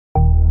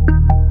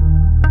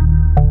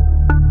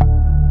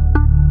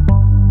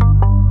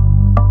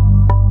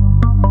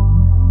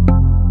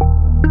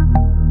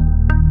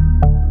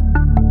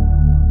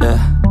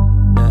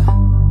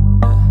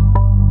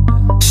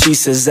She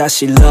says that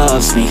she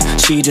loves me,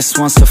 she just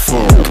wants to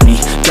fuck me.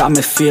 Got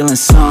me feeling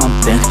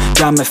something,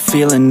 got me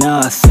feeling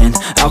nothing.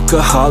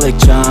 Alcoholic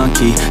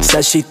junkie,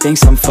 says she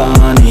thinks I'm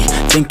funny.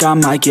 Think I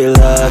might get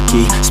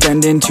lucky,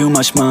 spending too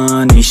much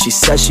money. She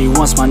says she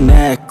wants my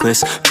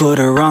necklace, put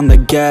her on the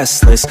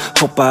guest list.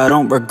 Hope I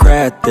don't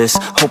regret this,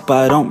 hope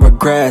I don't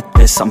regret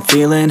this. I'm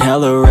feeling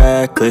hella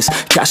reckless,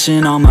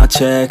 cashing all my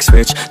checks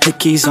rich.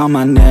 Hickeys on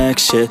my neck,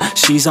 shit,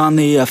 she's on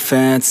the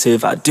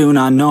offensive. I do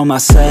not know my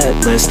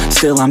set list,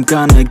 still I'm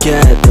gonna get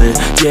lit.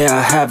 Yeah,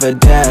 I have a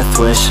death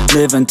wish,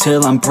 live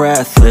until I'm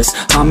breathless.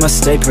 I'ma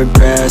stay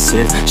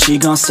progressive, she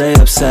gon' stay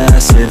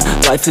obsessive.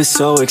 Life is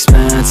so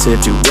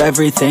expensive, do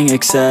everything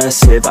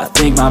excessive. I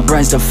think my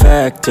brain's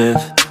defective,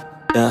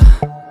 yeah.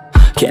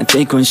 Can't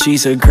think when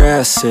she's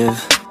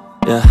aggressive,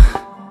 yeah.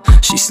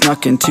 She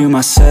snuck into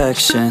my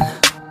section,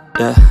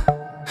 yeah.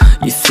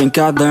 You think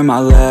I'd learn my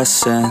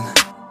lesson,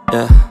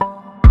 yeah.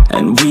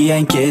 And we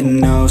ain't getting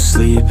no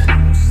sleep.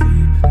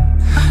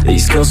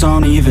 These girls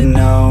don't even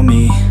know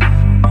me.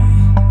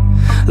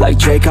 Like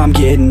Drake, I'm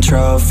getting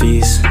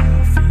trophies.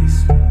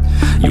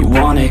 You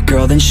want it,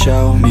 girl, then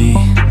show me,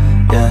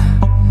 yeah.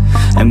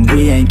 And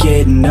we ain't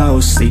getting no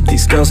sleep.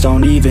 These girls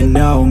don't even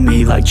know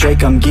me. Like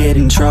Drake, I'm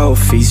getting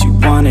trophies. You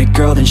want it,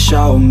 girl, then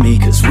show me.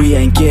 Cause we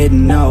ain't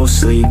getting no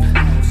sleep,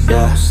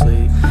 yeah.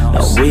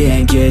 No, we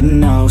ain't getting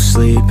no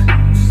sleep,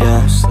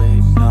 yeah.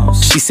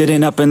 She's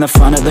sitting up in the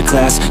front of the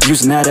class,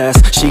 using that ass,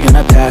 she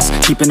gonna pass.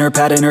 Keeping her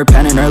pad and her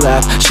pen in her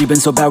lap. She been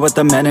so bad with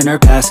the men in her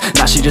past.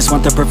 Now she just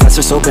want the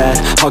professor so bad.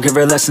 I'll give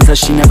her lessons that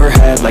she never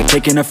had, like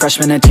taking a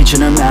freshman and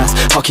teaching her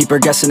math. I'll keep her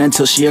guessing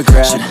until she a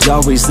grad. She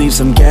always leaves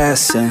them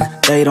guessing,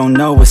 they don't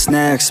know what's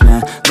next,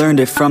 man. Learned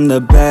it from the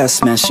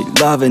best, man. She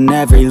loving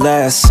every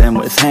lesson,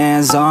 with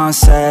hands-on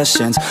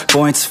sessions,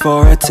 points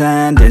for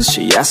attendance.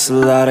 She asks a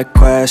lot of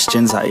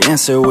questions, I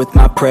answer with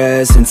my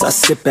presence. I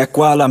sit back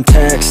while I'm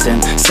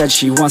texting, said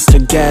she wants to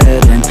get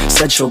in,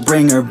 said she'll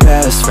bring her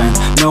best friend.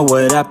 Know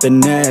what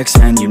happened next,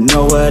 man, you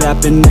know what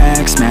happened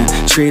next, man.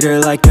 Treat her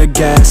like a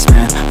guest,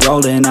 man,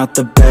 rolling out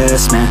the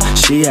best, man.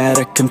 She had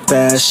a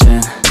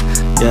confession,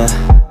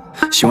 yeah.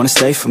 She wanna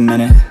stay for a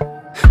minute,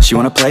 she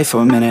wanna play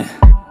for a minute,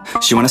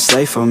 she wanna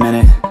slay for a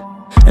minute,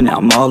 and now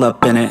I'm all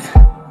up in it.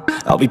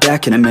 I'll be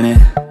back in a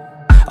minute,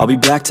 I'll be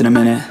back in a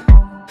minute,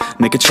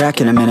 make a track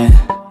in a minute,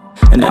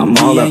 and now I'm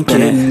all up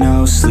in it.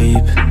 No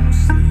sleep,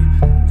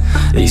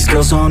 these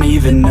girls don't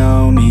even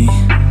know me.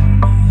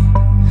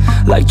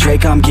 Like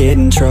Drake, I'm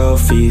getting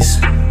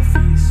trophies.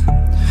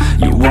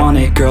 You want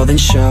it, girl, then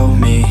show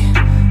me,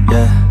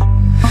 yeah.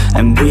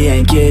 And we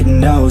ain't getting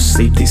no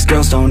sleep. These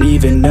girls don't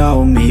even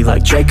know me.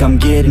 Like Drake, I'm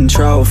getting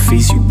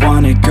trophies. You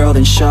want it, girl,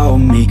 then show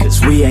me.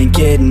 Cause we ain't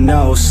getting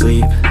no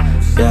sleep,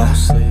 yeah.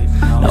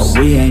 No,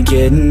 we ain't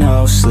getting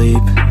no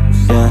sleep,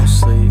 yeah.